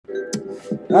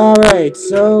Alright,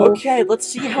 so... Okay, let's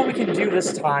see how we can do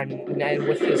this time. And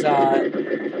with his,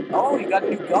 oh, you got a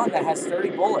new gun that has 30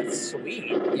 bullets.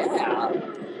 Sweet, yeah.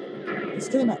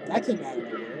 That came out of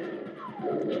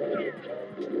nowhere.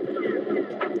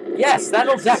 Yes,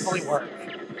 that'll definitely work.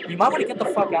 You might want to get the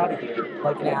fuck out of here,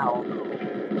 like now.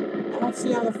 I don't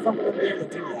see how the fuck we're gonna be able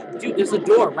to do that. Dude, there's a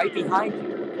door right behind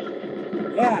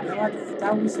you. Yeah,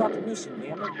 that would stop the mission,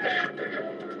 damn it.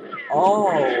 Oh.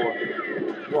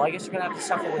 Well, I guess you're gonna have to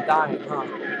suffer with dying, huh?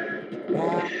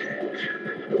 Nah.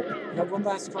 I have one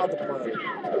last card to play.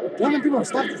 Damn it, people,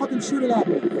 stop fucking shooting at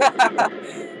me.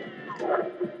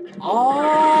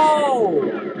 Oh!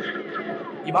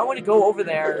 You might want to go over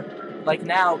there. Like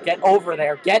now. Get over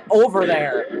there. Get over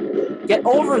there. Get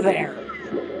over there.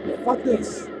 Fuck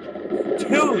this.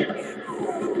 Dude!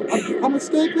 I'm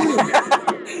escaping.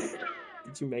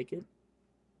 Did you make it?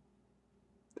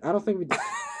 I don't think we did.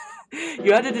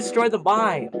 You had to destroy the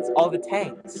mines. All the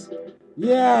tanks.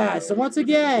 Yeah, so once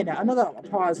again, another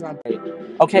pause on.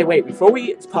 Okay, wait, before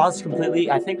we pause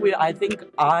completely, I think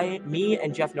me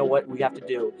and Jeff know what we have to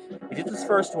do. We did this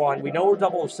first one, we know we're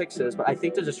 006s, but I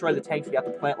think to destroy the tanks, we have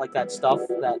to plant, like, that stuff,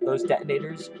 those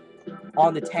detonators,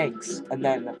 on the tanks, and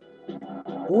then...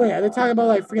 Wait, are they talking about,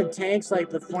 like, freaking tanks, like,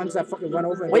 the ones that fucking run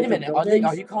over and wait a minute, are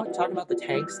you talking about the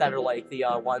tanks that are, like, the,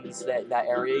 ones that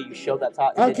area you showed that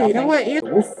thought... Okay, you know what,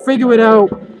 we'll figure it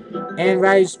out. And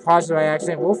I just paused it by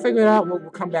accident. We'll figure it out and we'll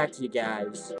come back to you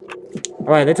guys.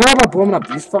 Alright, they're talking about blowing up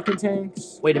these fucking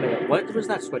tanks. Wait a minute, what was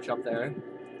that switch up there?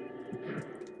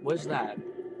 What is that?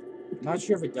 Not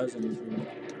sure if it does anything.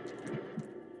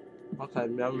 Okay,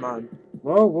 never mind.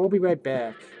 Well, we'll be right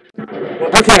back.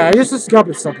 Okay, I just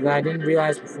discovered something that I didn't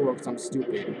realize before because I'm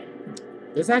stupid.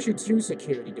 There's actually 2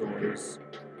 security doors.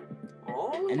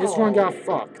 Oh. And this one got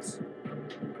fucked.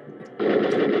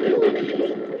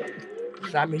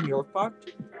 Does that mean you're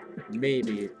fucked?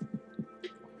 Maybe.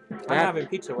 I'm having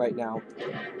pizza right now.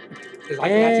 Because I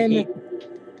can actually eat.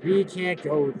 We can't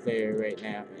go there right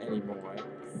now anymore.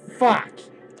 Fuck!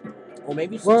 Well,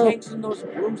 maybe some tanks in those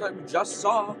rooms that we just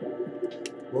saw.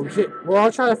 Well,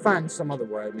 I'll try to find some other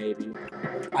way, maybe.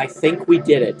 I think we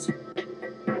did it.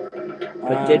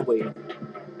 But did we?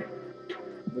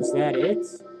 Was that it?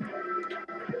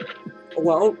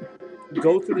 Well,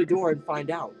 go through the door and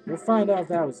find out. We'll find out if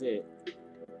that was it.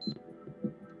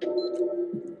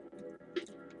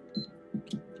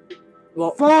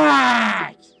 Well,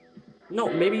 fuck! No,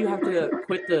 maybe you have to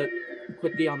quit the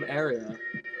area.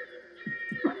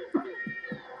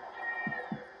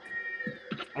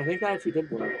 I think that actually did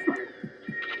work.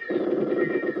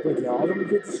 Wait, did all of them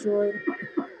get destroyed?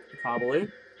 Probably.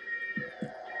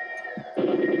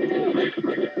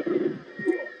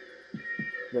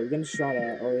 Yeah, we're getting shot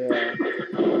at. Oh yeah.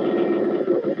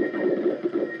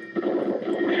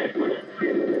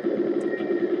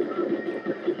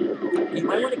 You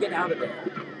might want to get out of there.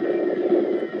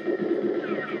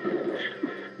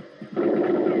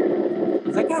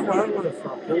 Is that guy running with a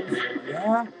front?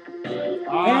 Yeah.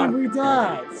 And we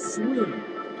died. Sweet.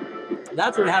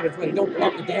 That's what happens when you don't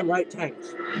block the damn right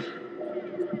tanks.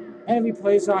 And we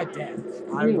plays our death.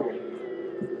 I know.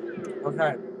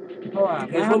 Okay. Hold on.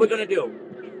 Here's what we're gonna do.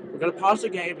 We're gonna pause the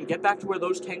game and get back to where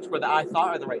those tanks were that I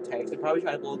thought are the right tanks. And probably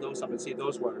try to blow those up and see if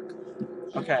those work.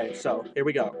 Okay, so here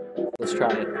we go. Let's try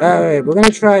it. Alright, we're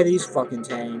gonna try these fucking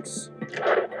tanks.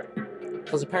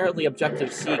 Because apparently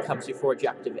Objective C comes before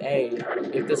Objective A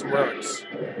if this works.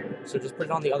 So just put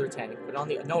it on the other tank. Put it on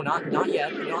the... No, not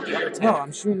yet. Put it on the other tank. No,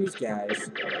 I'm shooting these guys.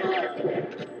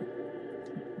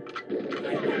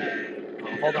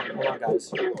 Oh, hold on,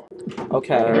 guys.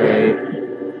 Okay. Alright.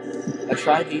 I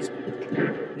tried these...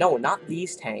 No, not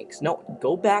these tanks. No,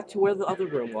 go back to where the other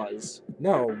room was.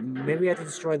 No, maybe we have to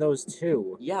destroy those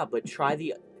too. Yeah, but try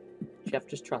the... Jeff,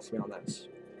 just trust me on this.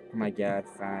 Oh my god,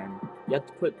 fine. You have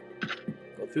to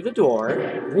go through the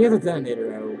door. We have the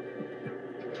detonator out.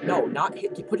 No, not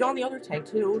hit. Put it on the other tank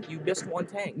too. You missed one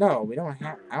tank. No, we don't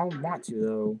have. I don't want to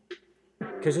though.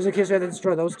 Because there's a case we have to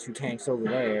destroy those 2 tanks over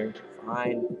there.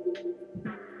 Fine.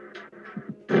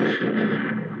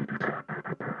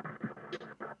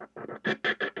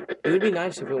 It would be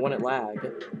nice if it wouldn't lag.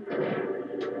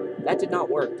 That did not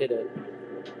work, did it?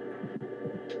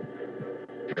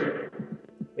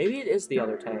 Maybe it is the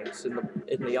other tanks in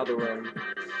the other room.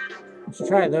 Let's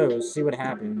try those, see what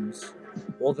happens.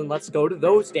 Well, then let's go to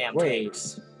those damn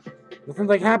tanks. Nothing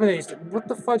like happening. What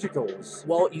the fudgicles?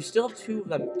 Well, you still have 2 of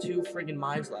them, 2 friggin'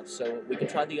 mines left, so we can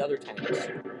try the other tanks.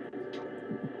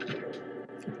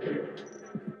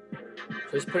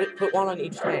 Just put one on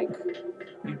each tank.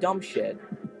 You dumb shit.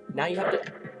 Now you have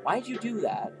to... Why'd you do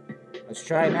that? Let's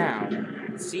try now.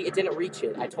 See, it didn't reach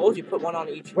it. I told you put one on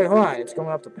each. Wait, hold on. It's going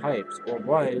up the pipes. Or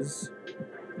was.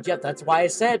 Jeff, that's why I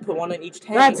said put one on each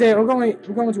tank. That's it. We're going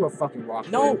to a fucking walk.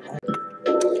 No.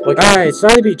 Alright,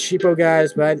 sorry to be cheapo,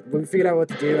 guys, but we figured out what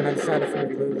to do, and I decided to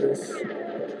reload this.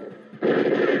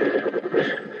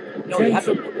 No, you have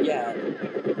to. Yeah.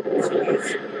 So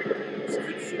just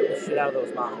keep shooting the shit out of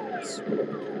those bombs.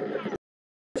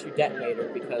 Your detonator,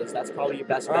 because that's probably your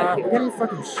best bet here. We're getting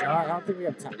fucking shot. I don't think we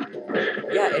have time.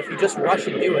 Yeah, if you just rush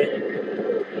and do it.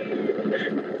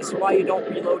 This is why you don't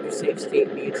reload your save state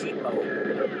and be a cheapo.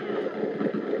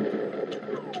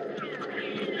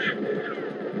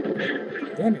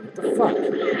 Damn it, what the fuck?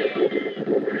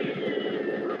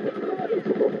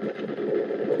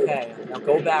 Okay, now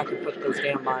go back and put those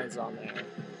damn mines on there.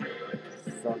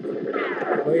 Fuck.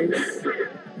 Please.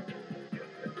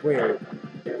 Wait.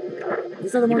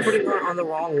 These are the ones. You're putting on the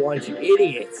wrong ones, you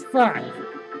idiots. Fuck.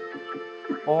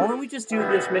 Well, why don't we just do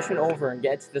this mission over and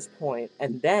get to this point,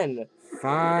 and then...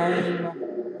 Fine.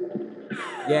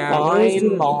 Yeah,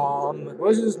 fine, Mom.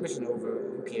 We'll do this mission over.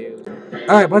 Who cares?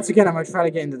 Alright, once again, I'm gonna try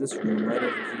to get into this room right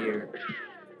over here.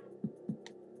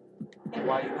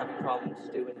 Why are you having problems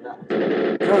doing that?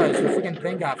 Because the freaking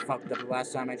thing got fucked up the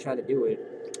last time I tried to do it.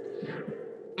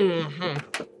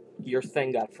 Your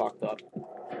thing got fucked up.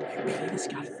 Your penis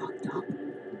got fucked up.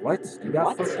 What? You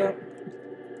got fucked up?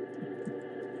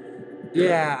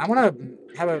 Yeah, I wanna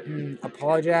have a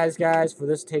apologize, guys, for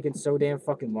this taking so damn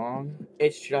fucking long.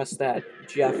 It's just that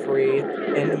Jeffrey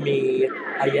and me,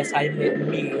 yes, I admit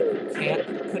me,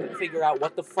 couldn't figure out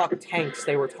what the fuck tanks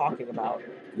they were talking about.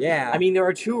 Yeah. I mean, there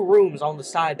are 2 rooms on the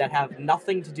side that have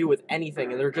nothing to do with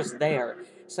anything, and they're just there,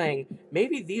 saying,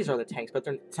 maybe these are the tanks, but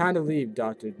they're... Time to leave,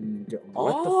 Doctor. What the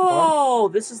fuck? Oh,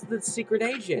 this is the secret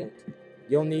agent.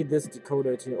 You'll need this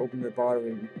decoder to open the bottle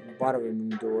room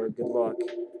door. Good luck.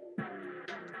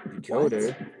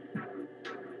 Decoder? What?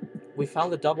 We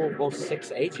found the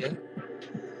 006 agent.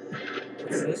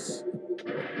 What's this?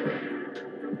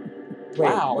 Wait,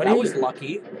 wow, that was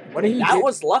lucky. What did he That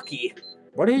was lucky.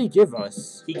 What did he give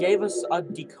us? He gave us a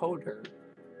decoder.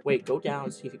 Wait, go down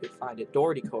and see if you can find it.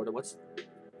 Door decoder. What's...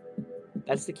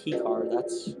 That's the key card.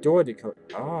 That's... Door decoder.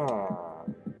 Ah.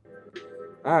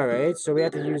 Alright, so we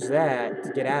have to use that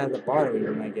to get out of the bottle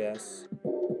room, I guess.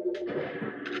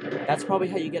 That's probably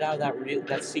how you get out of that room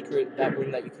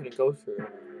that you couldn't go through.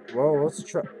 Well, let's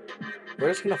try. We're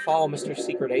just gonna follow Mr.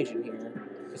 Secret Agent here,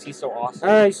 because he's so awesome.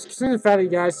 Alright, considering the fact that you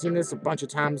guys seen this a bunch of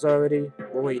times already.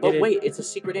 Well, wait, wait, it's a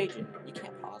secret agent. You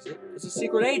can't pause it. It's a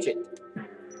secret agent.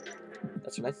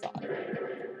 That's what I thought.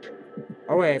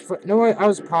 Oh wait, no wait, I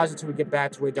was pausing till we get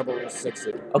back to where 006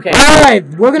 is. Okay. Alright,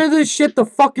 we're gonna do this shit the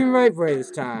fucking right way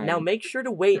this time. Now make sure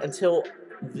to wait until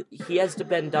he has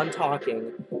been done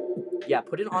talking. Yeah,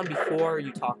 put it on before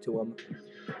you talk to him.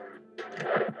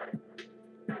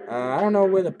 I don't know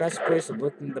where the best place to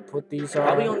put these are.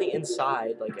 Probably on the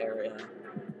inside, like, area.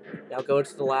 Now go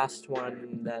to the last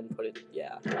one, then put it,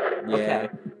 yeah. Okay.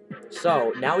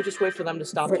 So, now we just wait for them to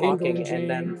stop talking, and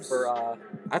then for,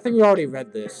 I think we already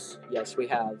read this. Yes, we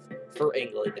have. For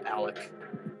England, Alec.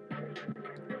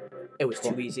 It was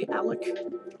too easy, Alec.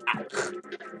 Alec.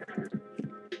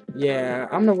 Yeah,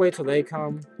 I'm gonna wait till they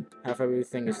come. Half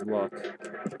everything is luck.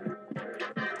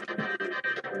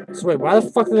 So wait, why the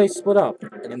fuck did they split up?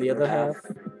 In the other half?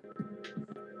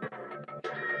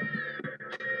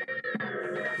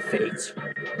 Fate.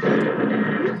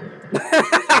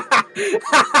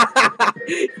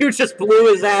 You just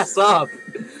blew his ass up.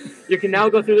 You can now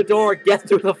go through the door. Get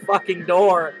through the fucking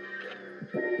door.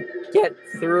 Get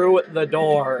through the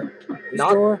door. This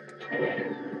door?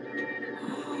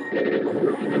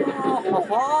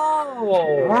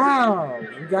 Oh. Wow,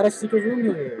 we got a secret room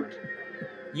here.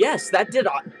 Yes, that did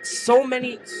so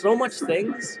much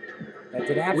things. That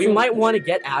did absolutely. We might want to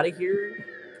get out of here.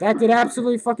 That did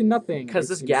absolutely fucking nothing. Because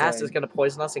this gas is gonna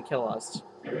poison us and kill us.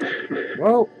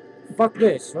 Well, fuck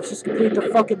this. Let's just complete the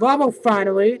fucking level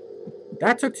finally.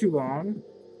 That took too long.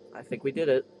 I think we did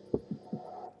it.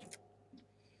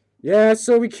 Yeah,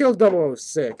 so we killed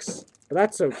 006. But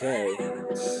that's okay.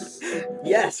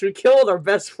 Yes, we killed our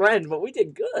best friend, but we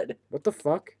did good. What the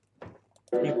fuck?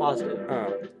 You paused it.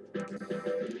 Oh.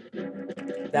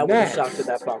 That would have sucked if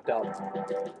that fucked up.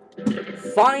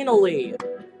 Finally!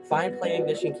 Find plane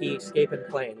ignition key, escape and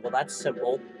plane. Well, that's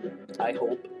simple. I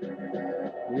hope.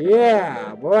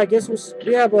 Yeah, well, I guess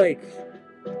we have, like...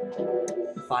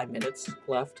 5 minutes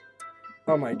left.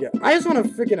 Oh my god. I just want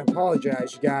to freaking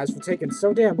apologize, you guys, for taking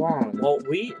so damn long. Well,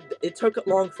 it took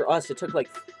long for us. It took like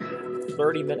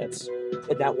 30 minutes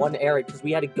in that one area because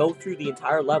we had to go through the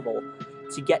entire level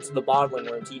to get to the bottling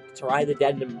room to try the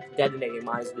detonating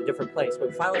mines in a different place. But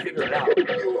we finally figured it out.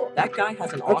 That guy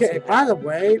has an awesome Okay, by hat. the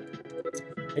way,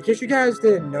 in case you guys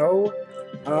didn't know,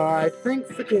 I think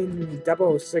freaking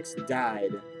 006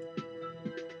 died.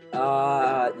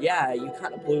 Yeah, you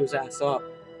kind of blew his ass up.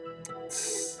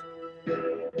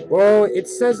 Well, it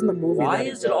says in the movie. Why that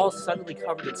is it all suddenly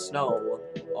covered in snow?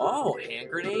 Oh, hand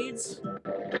grenades?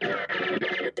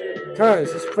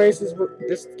 Because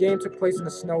this game took place in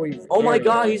a snowy Oh my area.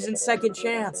 god, he's in second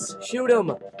chance! Shoot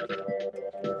him!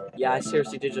 Yeah, I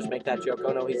seriously did just make that joke.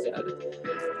 Oh no, he's dead.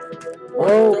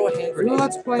 Well, throw a hand grenade.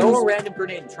 Let's play Throw a random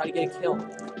grenade and try to get a kill.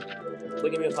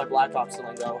 Look at me with my Black Ops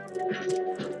lingo.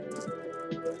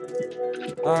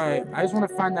 Alright, I just want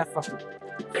to find that fucking...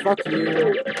 Fuck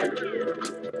you.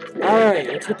 Alright,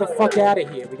 let's get the fuck out of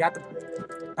here. We got the...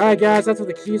 Alright, guys, that's where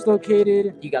the key's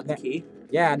located. You got the key?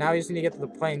 Yeah, now we just need to get to the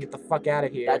plane and get the fuck out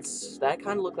of here. That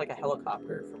kind of looked like a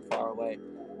helicopter from far away.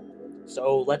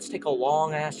 So let's take a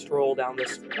long-ass stroll down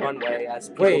this runway as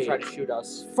people try to shoot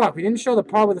us. Fuck, we didn't show the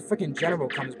part where the freaking general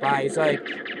comes by. He's like,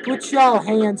 put y'all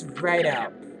hands right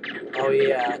up. Oh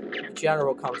yeah, the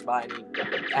general comes by and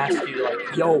he asks you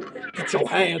like, yo, get your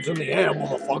hands in the air,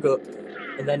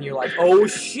 motherfucker. And then you're like, oh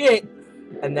shit!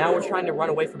 And now we're trying to run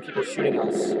away from people shooting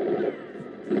us.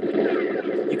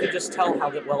 You can just tell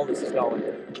how well this is going.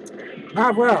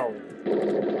 Not well.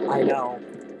 I know.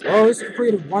 Well, this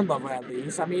completed one level at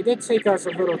least. I mean, it did take us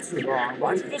a little too long.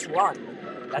 Why don't you just run?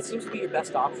 That seems to be your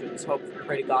best option. Just hope,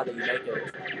 pray to God that you make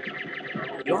it.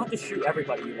 You don't have to shoot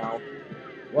everybody, you know.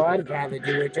 Well, I'd rather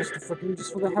do it just for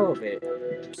the hell of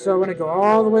it. So we're gonna go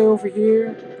all the way over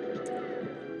here.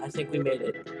 I think we made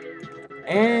it.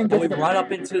 And we run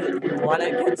up at the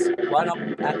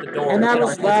door. And that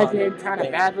was lagging kind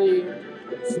of badly.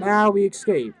 So now we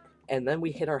escape. And then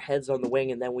we hit our heads on the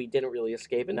wing, and then we didn't really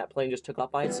escape, and that plane just took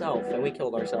off by itself, and we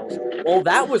killed ourselves. Well,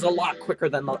 that was a lot quicker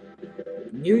than the...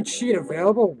 New cheat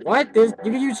available? What? You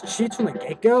can use cheats from the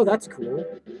get-go? That's cool.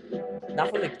 Not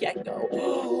from the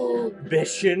get-go.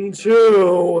 Mission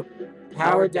 2!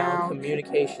 Power down.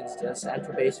 Communications disc.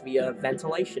 Enter base via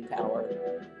ventilation tower.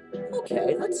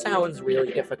 Okay, that sounds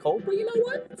really difficult, but you know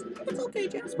what? It's okay,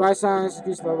 Jeff. Spy science,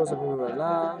 increase levels of blah, blah,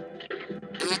 blah.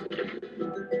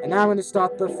 And now I'm gonna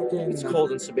start the freaking... It's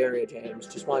cold in Siberia, James.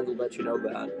 Just wanted to let you know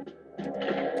that.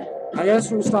 I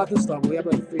guess we'll start this level. We have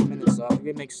like 3 minutes left. We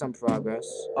can make some progress.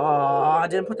 I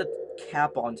didn't put the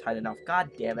cap on tight enough. God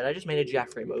damn it, I just made a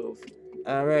Jeffrey move.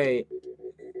 Alright.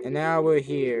 And now we're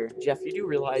here. Jeff, you do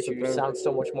realize you sound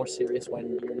so much more serious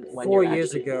when you're 4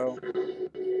 years ago.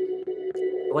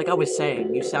 Like I was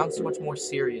saying, you sound so much more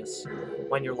serious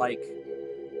when you're like,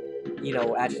 you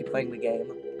know, actually playing the game.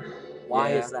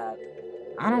 Why is that?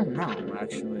 I don't know,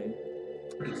 actually.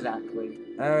 Exactly.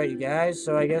 Alright, you guys,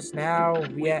 so I guess now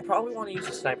we probably want to use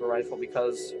a sniper rifle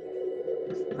because...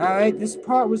 Alright, this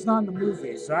part was not in the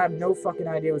movie, so I have no fucking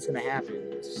idea what's gonna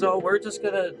happen. So we're just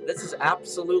gonna... This is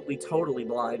absolutely, totally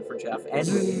blind for Jeff.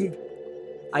 And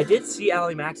I did see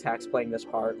Ally Max Hacks playing this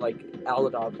part, like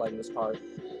Aladog playing this part.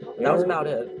 That was about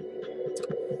it.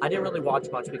 I didn't really watch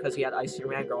much because he had Icy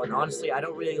Rangirl, and honestly, I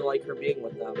don't really like her being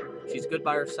with them. She's good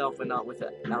by herself, but not with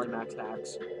Ally Max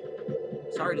Hacks.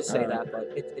 Sorry to say that,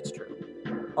 but it's true.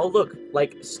 Oh, look,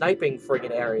 like, sniping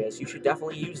friggin' areas. You should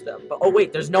definitely use them. But, oh,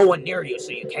 wait, there's no one near you,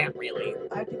 so you can't really.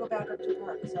 I have to go back up to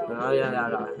park, so... No.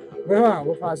 Wait, hold on,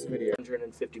 we'll pause the video.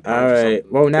 150 pounds.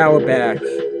 Alright, well, now we're back.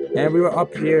 And we were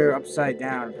up here, upside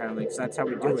down, apparently, because that's how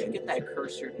we do it. Why don't you get that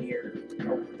cursor near...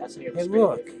 Oh, that's near the hey, screen.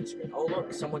 Look. Oh,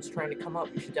 look, someone's trying to come up.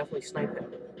 You should definitely snipe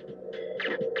him.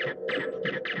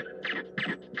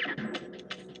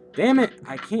 Damn it,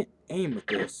 I can't aim with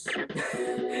this.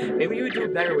 Maybe you would do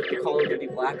better with the Call of Duty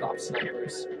Black Ops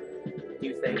snipers. Do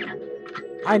you think?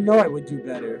 I know I would do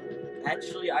better.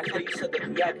 Actually, I thought you said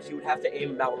that, yeah, because you would have to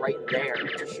aim about right there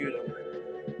to shoot him.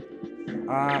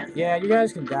 Yeah, you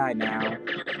guys can die now.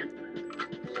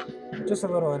 Just a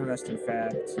little interesting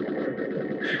fact.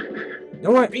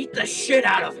 No one beat the shit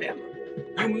out of him!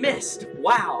 You missed!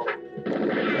 Wow!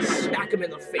 Smack him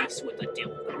in the face with a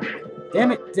dildo.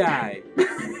 Damn it, die.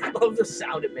 I love the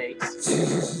sound it makes.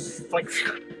 It's like...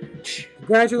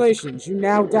 Congratulations, you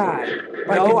now die.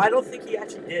 No, I don't think he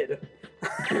actually did.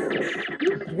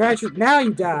 Congratulations, now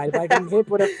you died by getting hit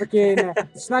with a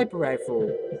freaking sniper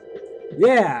rifle.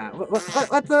 Yeah,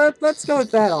 let's go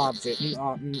with that object.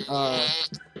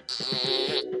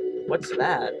 What's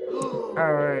that?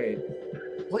 Alright.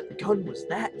 What gun was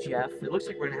that, Jeff? It looks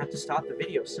like we're gonna have to stop the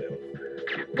video soon.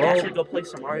 We'll actually go play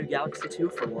some Mario Galaxy 2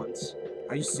 for once.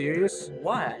 Are you serious?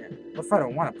 What? What if I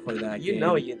don't want to play that game? You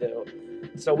know you do.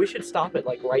 So we should stop it,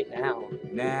 like, right now.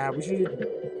 Nah, we should...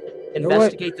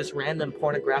 investigate this random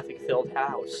pornographic-filled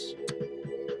house.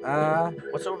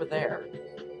 What's over there?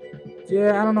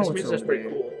 Yeah, I don't know This what's music's over pretty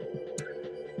there. cool.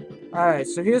 Alright,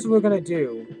 so here's what we're gonna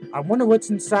do. I wonder what's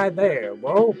inside there.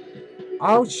 Well,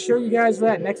 I'll show you guys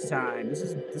that next time. This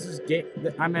is this is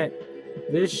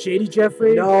Shady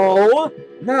Jeffrey. No!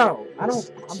 No, I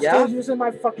don't. I'm Jeff? still using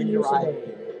my fucking You're right.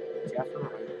 username. Jeff,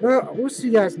 Well, we'll see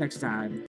you guys next time.